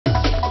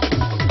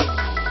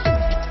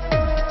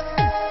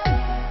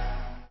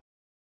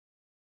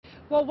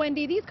Well,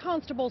 Wendy, these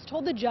constables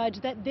told the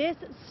judge that this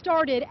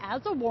started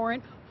as a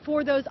warrant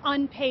for those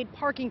unpaid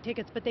parking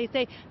tickets, but they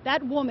say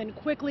that woman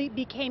quickly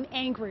became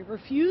angry,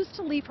 refused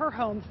to leave her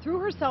home, threw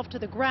herself to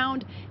the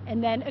ground,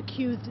 and then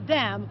accused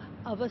them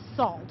of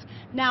assault.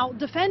 Now,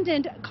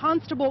 defendant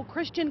Constable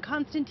Christian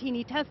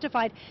Constantini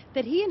testified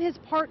that he and his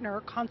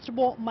partner,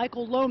 Constable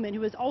Michael Lohman,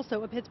 who is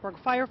also a Pittsburgh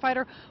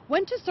firefighter,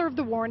 went to serve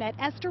the warrant at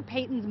Esther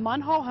Payton's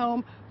Munhall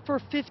home for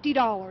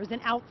 $50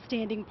 in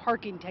outstanding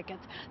parking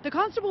tickets. The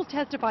constables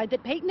testified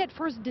that Payton at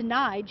first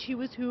denied she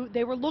was who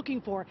they were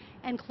looking for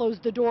and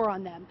closed the door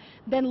on them.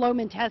 Then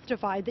Lohman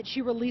testified that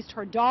she released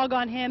her dog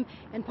on him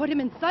and put him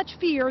in such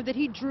fear that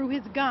he drew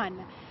his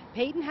gun.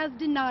 Payton has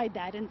denied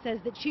that and says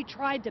that she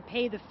tried to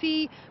pay the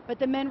fee, but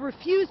the men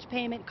refused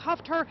payment,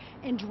 cuffed her,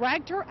 and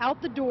dragged her out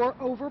the door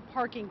over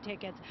parking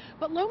tickets.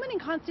 But Lohman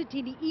and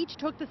Constantini each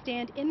took the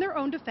stand in their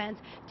own defense,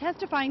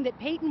 testifying that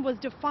Payton was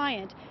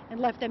defiant and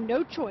left them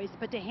no choice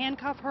but to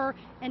handcuff her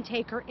and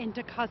take her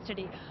into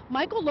custody.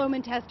 Michael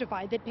Lohman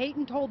testified that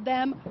Payton told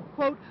them,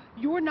 quote,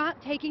 "You're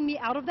not taking me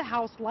out of the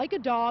house like a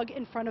dog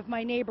in front of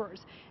my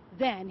neighbors."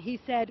 Then he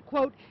said,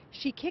 quote,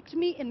 "She kicked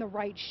me in the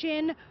right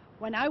shin.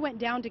 When I went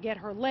down to get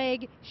her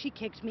leg, she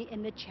kicked me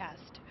in the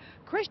chest."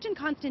 Christian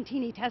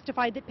Constantini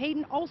testified that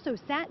Payton also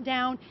sat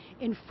down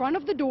in front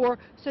of the door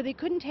so they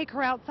couldn't take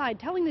her outside,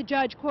 telling the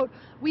judge, quote,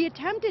 "We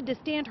attempted to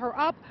stand her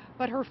up,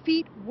 but her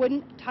feet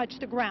wouldn't touch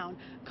the ground."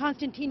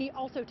 Constantini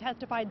also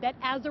testified that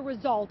as a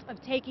result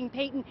of taking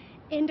Payton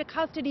into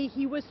custody,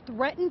 he was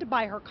threatened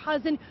by her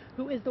cousin,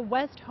 who is the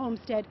West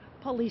Homestead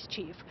police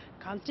chief.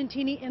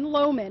 Constantini and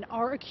Lohman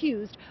are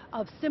accused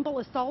of simple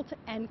assault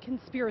and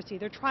conspiracy.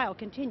 Their trial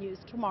continues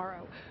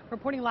tomorrow.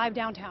 Reporting live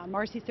downtown,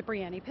 Marcy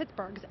Cipriani,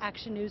 Pittsburgh's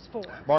Action News 4.